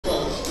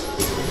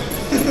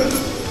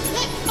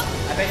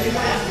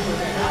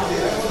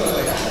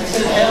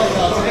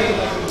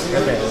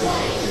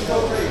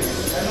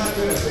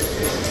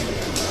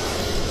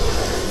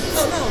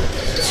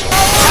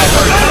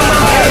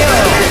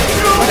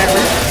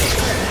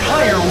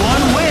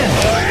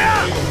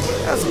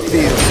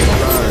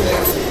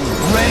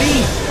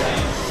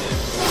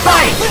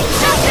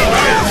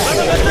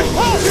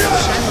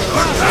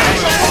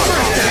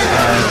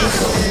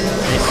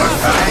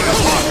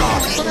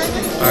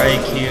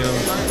Hey,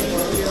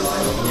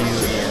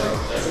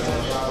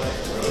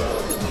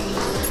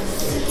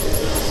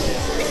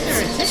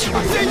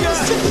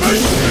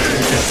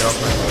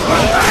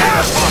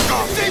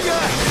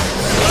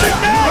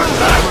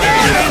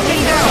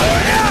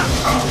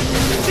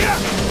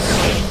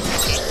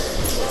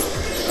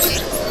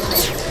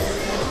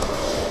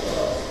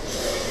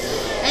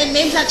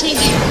 name's not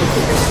changing.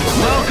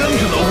 Welcome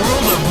to the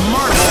world of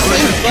Marvel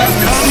vs.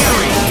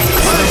 Conquering,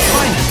 where the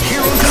finest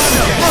heroes of the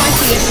Oh, I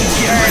see it.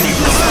 Get ready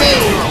for the fight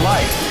of your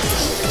life.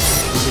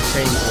 You should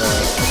change the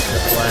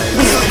flag.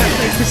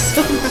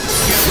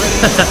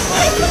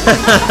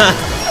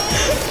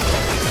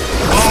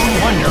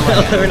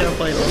 We're not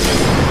playing this.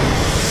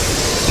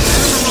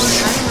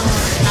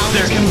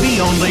 There can be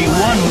only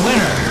one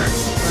winner.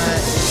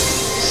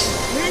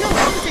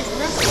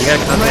 You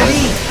got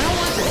Ready?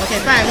 Okay,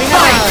 fine. We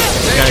have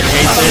You got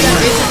Jason.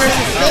 Jason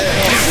versus Silk.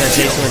 You got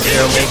Jason with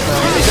zero make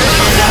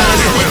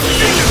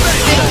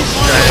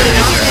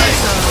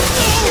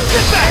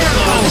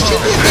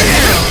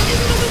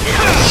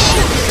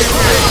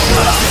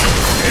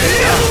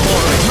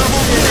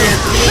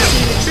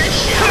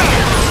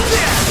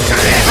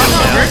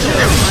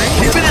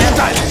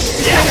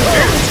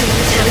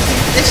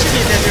This should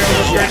be the zero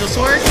with spiritual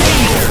sword.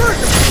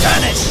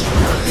 Vanish.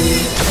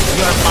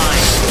 You're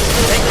fine.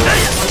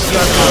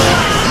 You're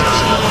fine.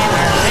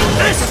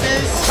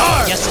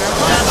 Yes, sir.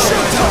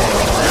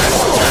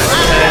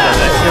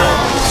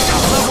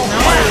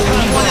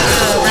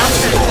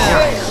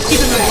 Keep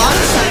him in the lock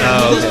side.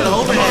 Oh, He's gonna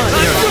overhead.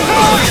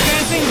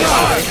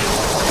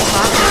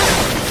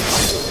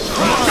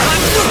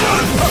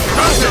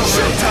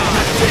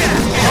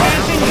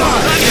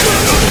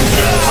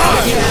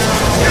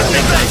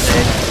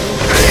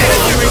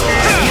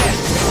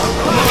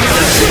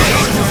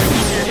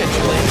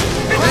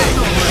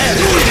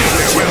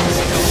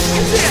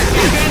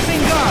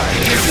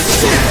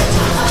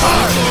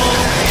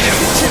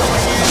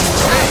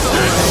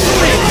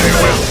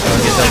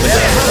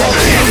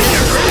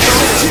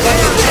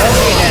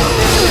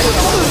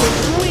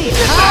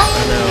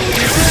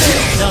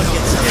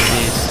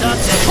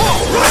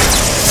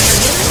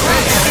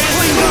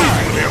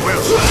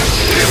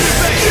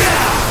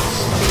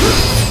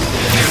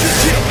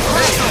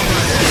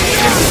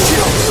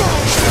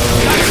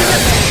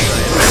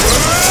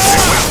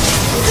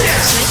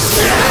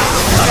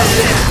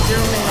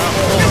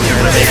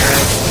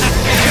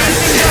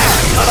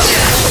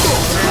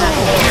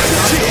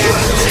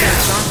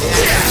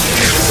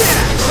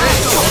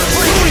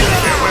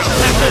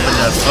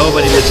 Oh,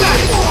 but he missed it.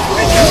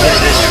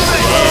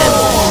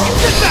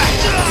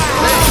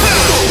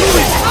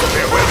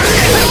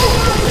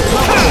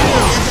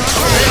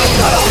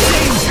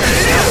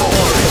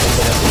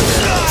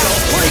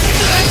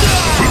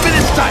 Keep it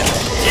in style.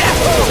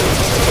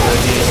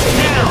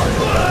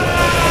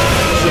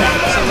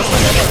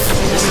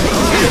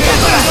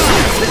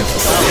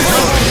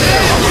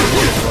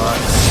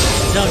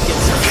 Don't get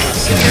so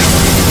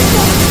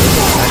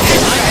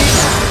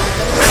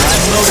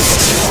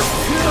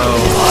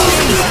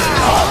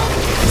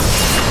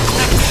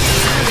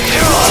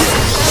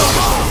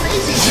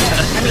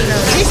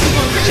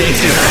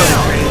Jason's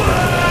so crazy.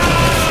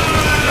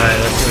 Alright,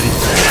 let's see what he's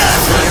doing.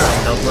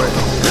 Teleport.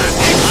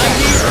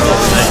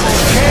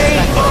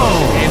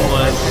 Game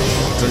 1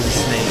 goes to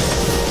Snake.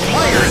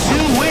 Player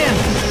 2 win.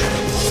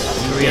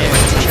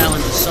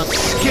 challenge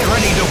sucks. Get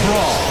ready to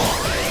brawl.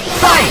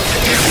 Fight!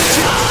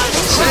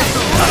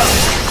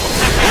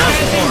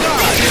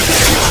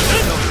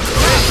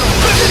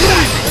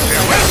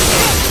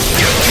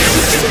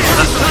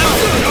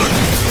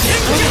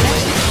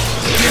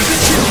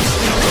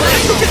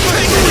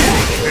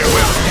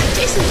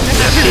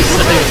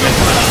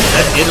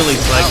 That's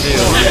Italy's flag too.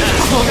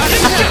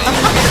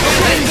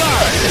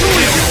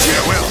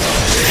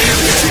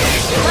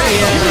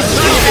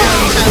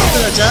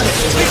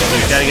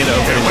 You gotta get it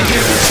over to 1-0.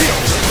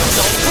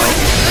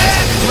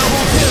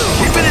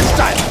 Keep it in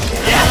style.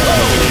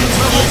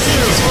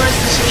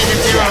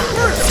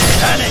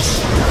 Vanish.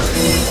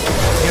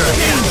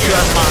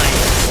 You're mine.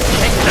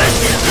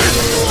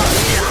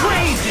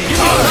 Crazy.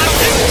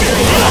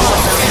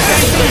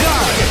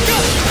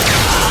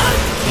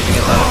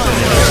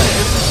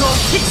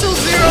 Pixel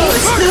Zero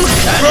is still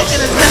broken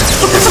as hell.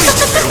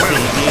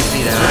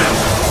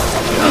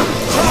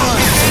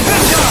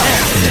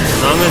 As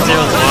long as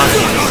Zero's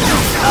walking.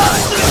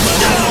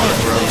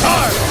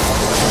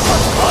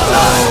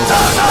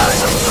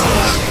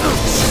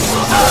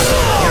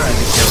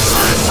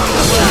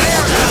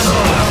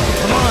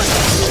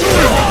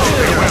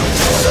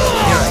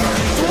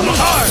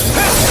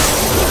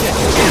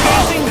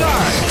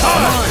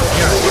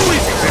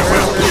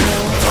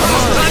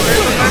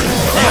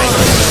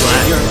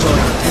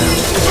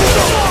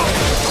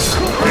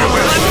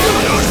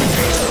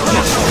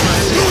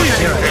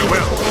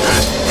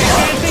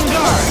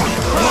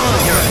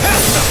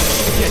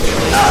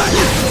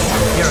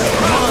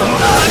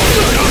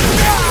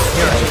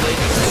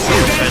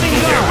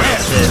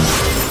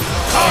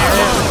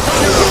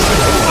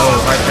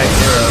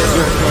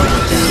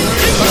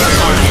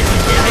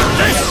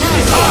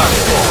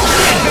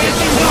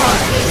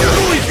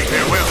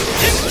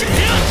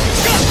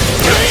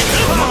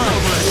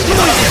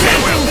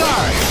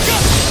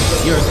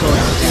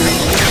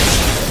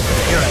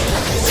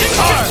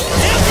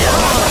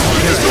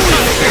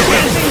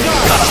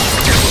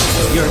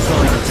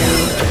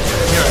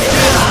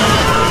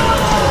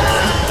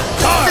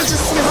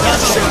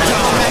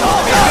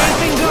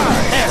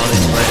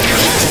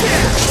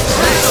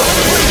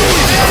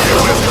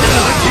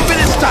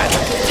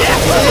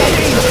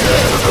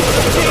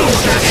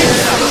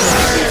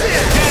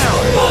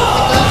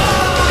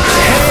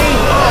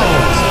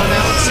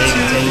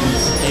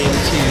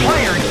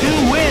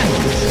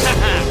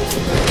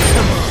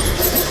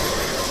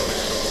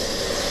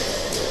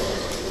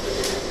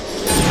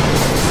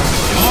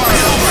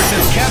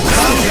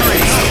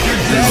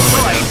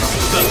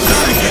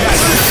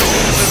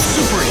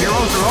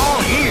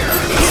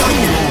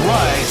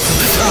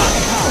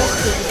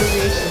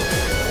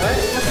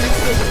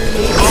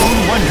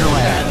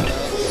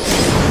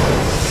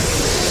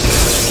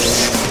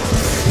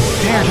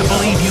 dare to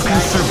believe you can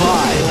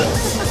survive.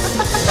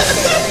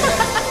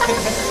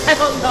 I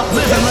don't know.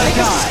 Live and let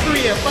die. Screw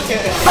you, fuck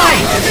it. Fight!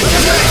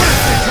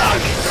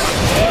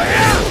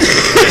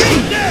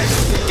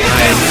 I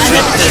had the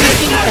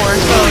speaking for,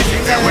 so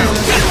you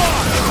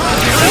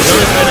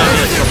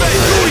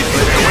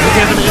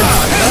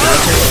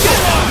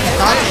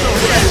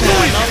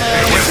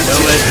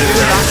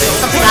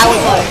something I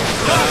would like.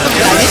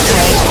 Something I didn't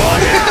know.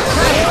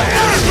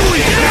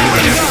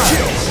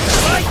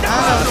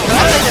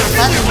 I played the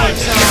button work,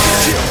 so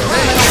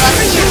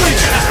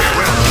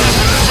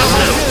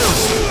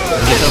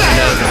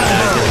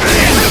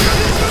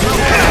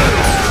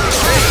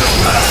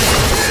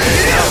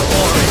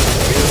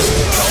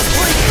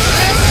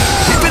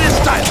Keep it in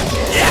style.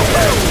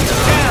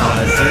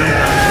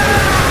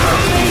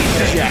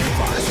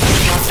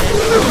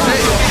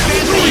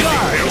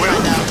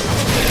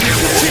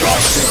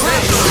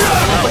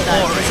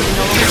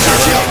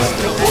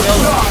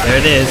 There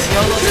it is.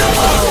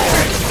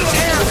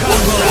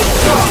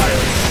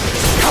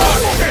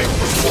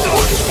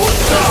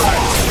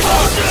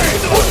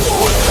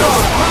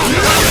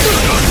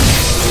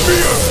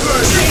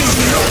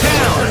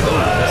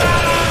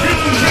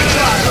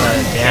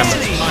 Damn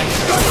it.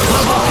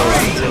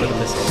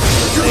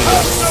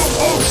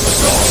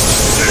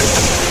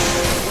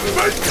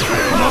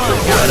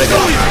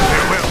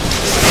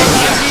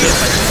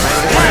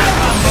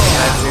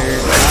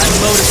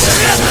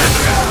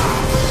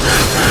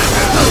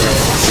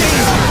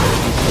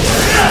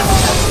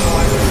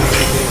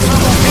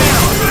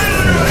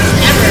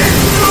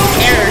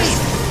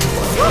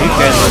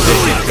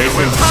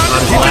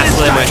 On the last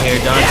limb right here,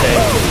 Dante.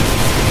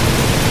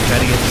 Try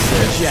to get the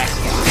sit.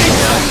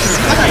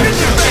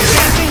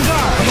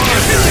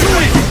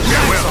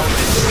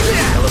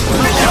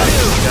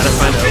 Gotta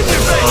find out.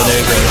 Oh, there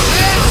he goes.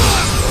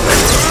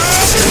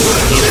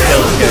 He's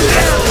killed this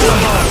guy.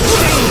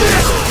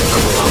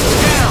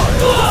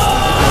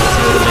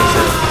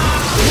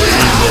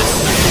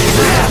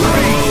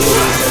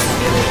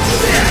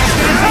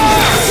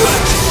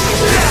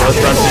 Both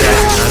runs back.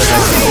 Not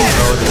a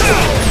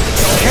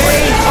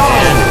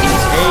and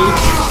he's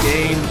H,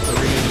 game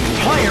 3.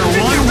 Player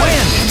 1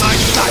 wins.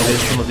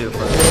 This one will do it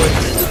for us.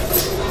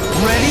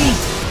 Ready?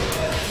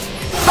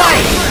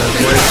 Fight!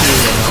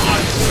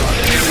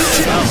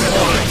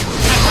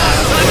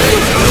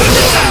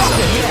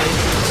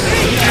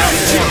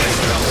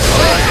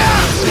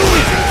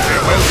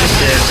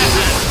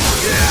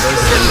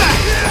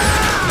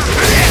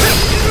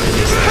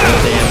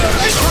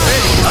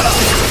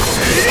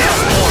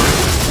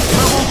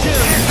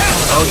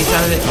 Oh, he's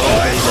out of it. Oh,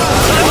 he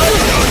doesn't.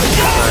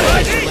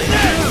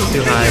 It's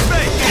too high.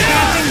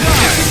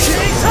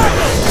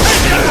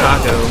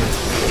 Taco.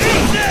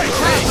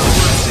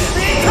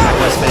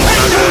 West Bank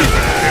Taco.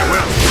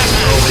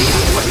 Oh, wait.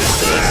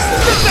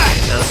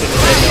 Now let's get the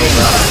head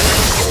Nova.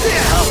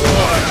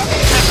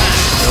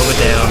 Nova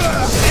down.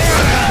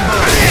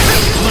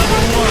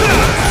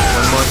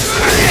 One more.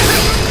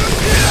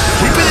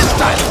 Keep it in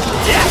style.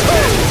 Down.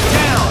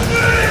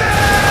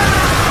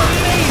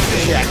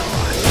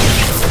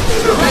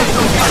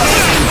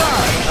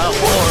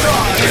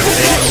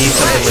 They need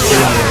something with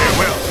Junior.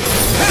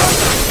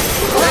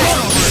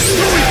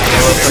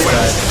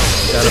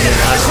 Got him in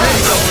last time.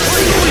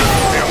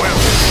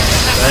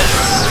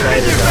 Let's try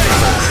this out.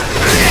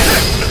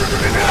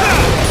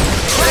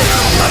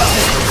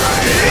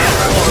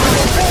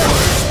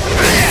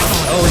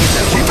 Oh, he's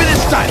out. Keep it in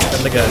style.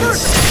 From the guns.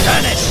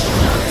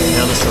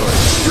 Now the sword.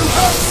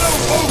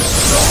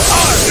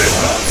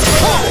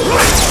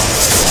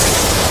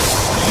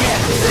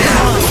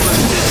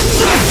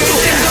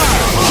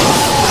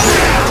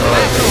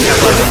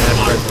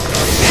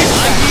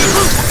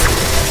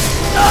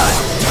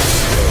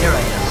 Here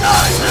I am.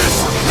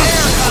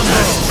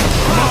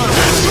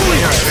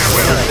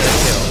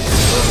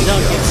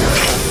 Don't get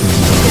started.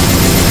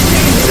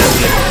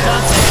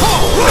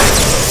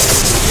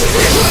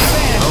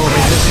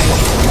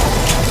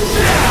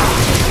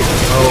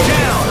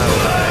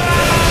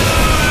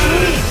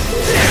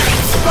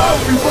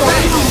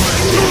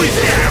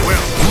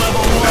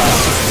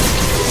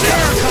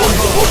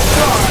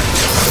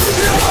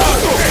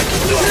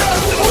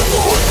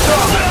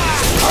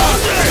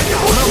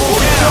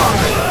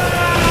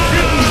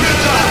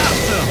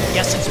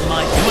 Guess it's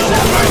my turn.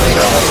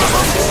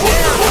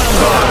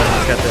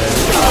 Got the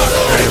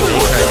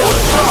big card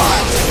going.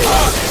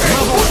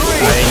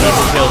 I need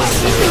to kill this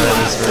dude out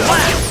of this room.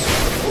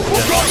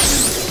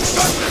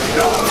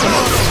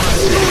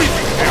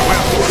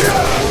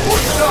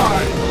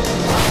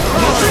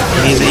 He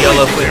needs a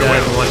yellow foot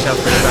dive and watch out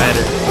for the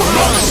rider.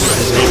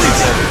 Just make it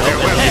so.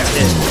 Oh, and it's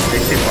hit. Way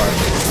too far.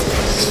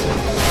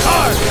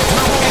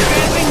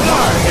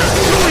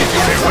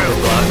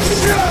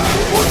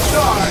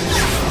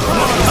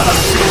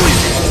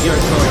 You're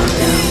going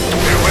down.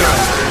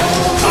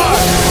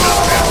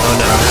 Oh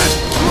no.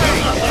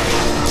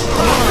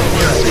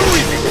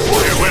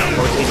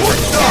 14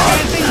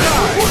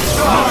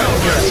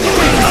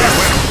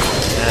 seconds.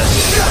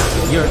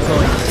 You're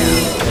going down.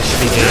 That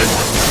should be good.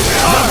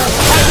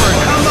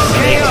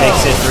 Snake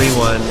takes it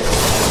 3-1. on.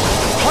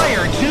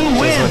 Player 2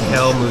 wins.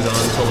 Raquel moves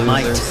on to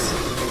Might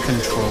losers.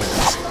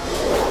 controls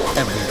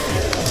everything.